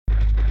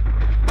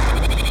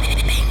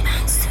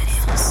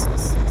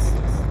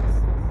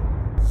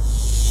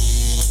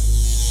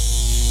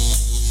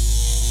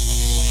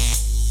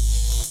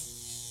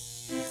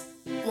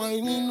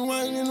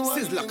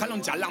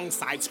lunge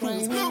alongside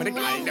screws. But the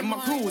guy them a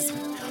cruise.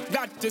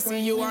 Got to see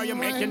you, are you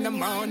making the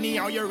money?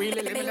 Are you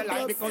really living the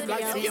life? Because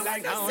life feel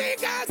like now.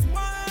 Singers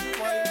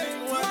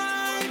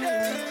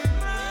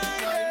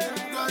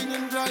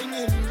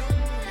grinding.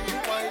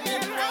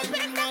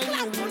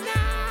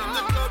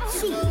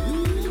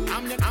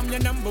 I'm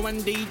your number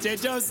one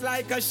DJ, just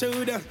like a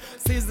shooter.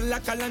 Sizzla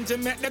Kalanja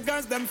make the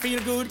girls them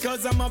feel good,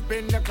 cause I'm up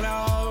in the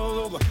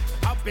club.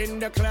 Up in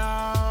the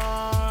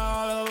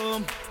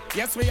club.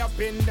 Yes, we up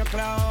in the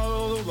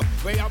club.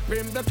 We up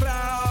in the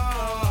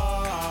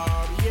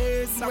club.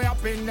 Yes, we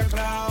up in the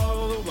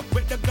club.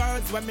 With the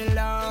girls when me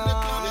love.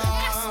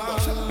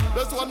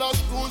 This one a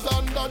screws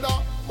and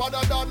dada.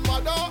 Mother than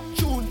mother.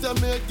 Tune to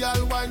make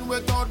girl wine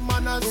without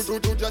manners. Do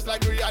just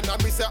like Rihanna,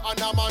 me say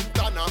Anna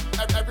Montana.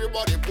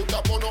 Everybody put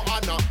up on no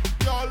Anna.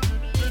 Girl,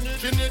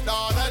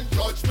 Trinidad and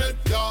Judgment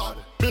Yard.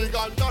 Big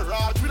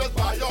entourage, we just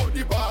buy out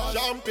the bar.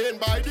 Champagne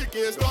by the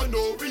case, don't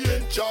know we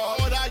in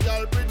charge. Other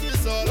girl pretty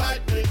so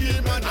like Nicki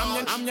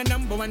Minaj. I'm your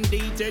number one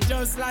DJ,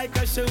 just like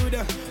a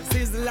shooter.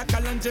 Sizzla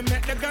Kalanja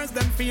make the girls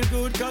them feel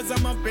good, cause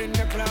I'm up in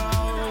the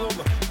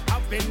club.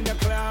 Up in the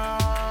club.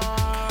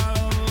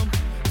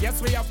 Yes,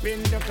 we up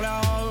in the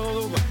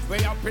club.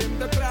 We up in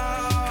the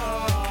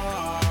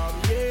club.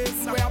 Yes,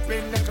 we up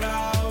in the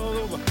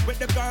club. With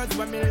the girls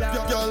when me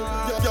love. Girl.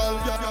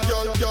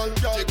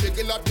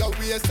 Jiggle up your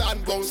waist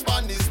and bounce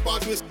on the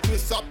spot.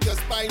 Twist up your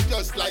spine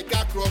just like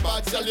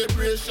acrobat.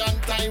 Celebration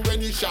time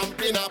when you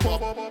champagne a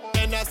pop.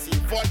 Hennessy,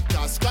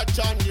 vodka, scratch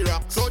on the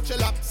rock. So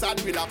chill up,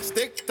 sad relax,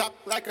 tick tock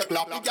like a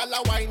clock. The girl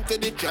a wine to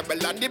the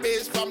treble and the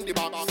bass from the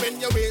back. Spin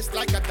your waist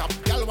like a top,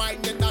 girl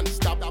whining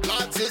non-stop.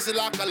 Lord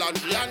Sizzla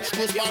Kalanja and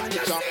screws on the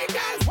top.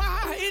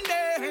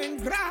 Whining,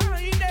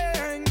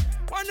 grinding,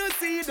 wanna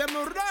see them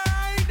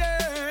riding.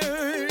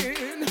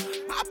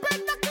 Up in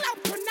the club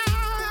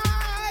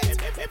tonight.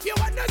 If you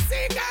wanna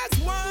see us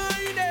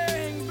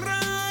whining,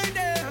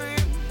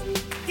 grinding,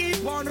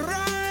 keep on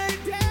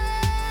riding.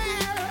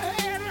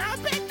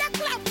 Up in the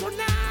club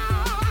tonight.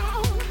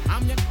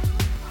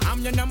 I'm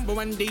your number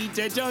one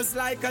DJ, just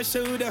like a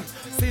shooter.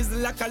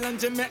 Sizzla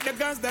Kalanja make the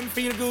girls them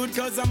feel good,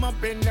 cause I'm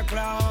up in the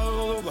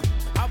club.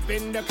 Up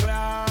in the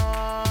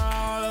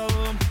club.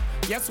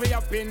 Yes, we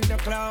up in the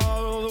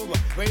club.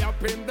 We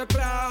up in the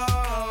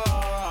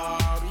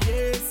club.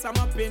 Yes, I'm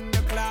up in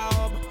the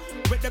club.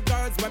 With the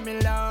girls when me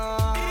love.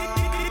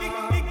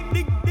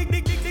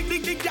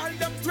 The girl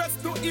them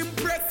dressed to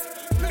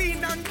impress.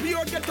 Clean and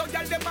pure, get to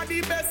girl them are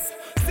the best.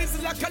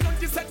 Sizzla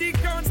Kalanja said the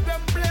girls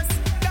them blessed.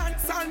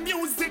 And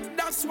music,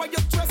 that's why you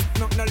trust,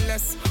 not no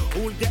less.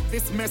 Who'll get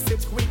this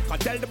message quick? I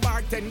tell the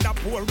bartender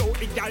pour out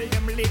the gal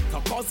them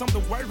liquor. Cause I'm the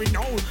world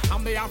renowned,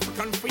 I'm the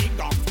African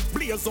figure.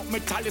 Blaze up my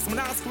chalice, when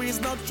I squeeze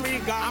no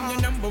trigger. I'm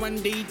your number one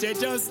DJ,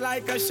 just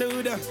like a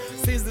shooter.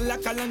 Sizzla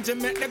Kalanja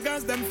make the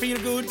girls them feel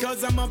good,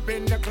 cause I'm up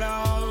in the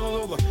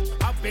club.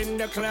 Up in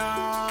the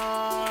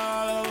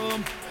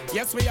club.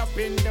 Yes, we up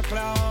in the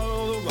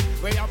club.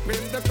 We up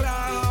in the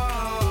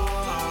club.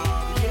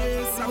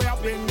 Yes, we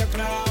up in the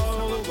club.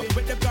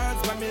 With the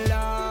girls when me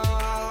love.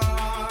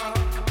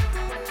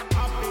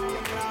 Up in the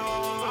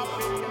club,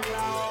 up in the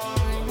club.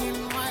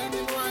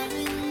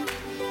 Whining.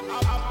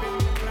 Up in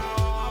the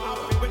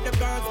club, with the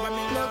girls when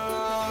me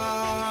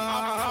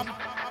love.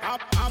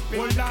 Up in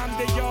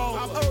the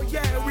club. Oh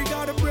yeah, we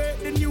gotta break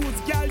the news.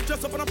 Girl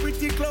dress up in a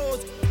pretty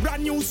clothes.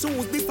 Brand new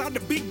shoes, these are the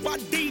big bad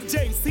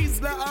DJ.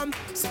 Sizzla and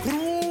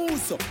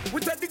Screws. We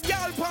take the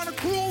girl on a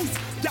cruise.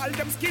 Girl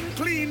them skin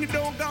clean, it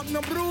don't got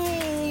no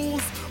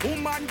bruise.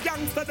 Woman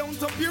gangster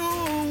don't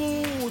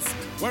abuse.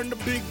 When the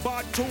big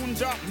bad tune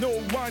drop, no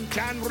one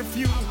can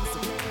refuse.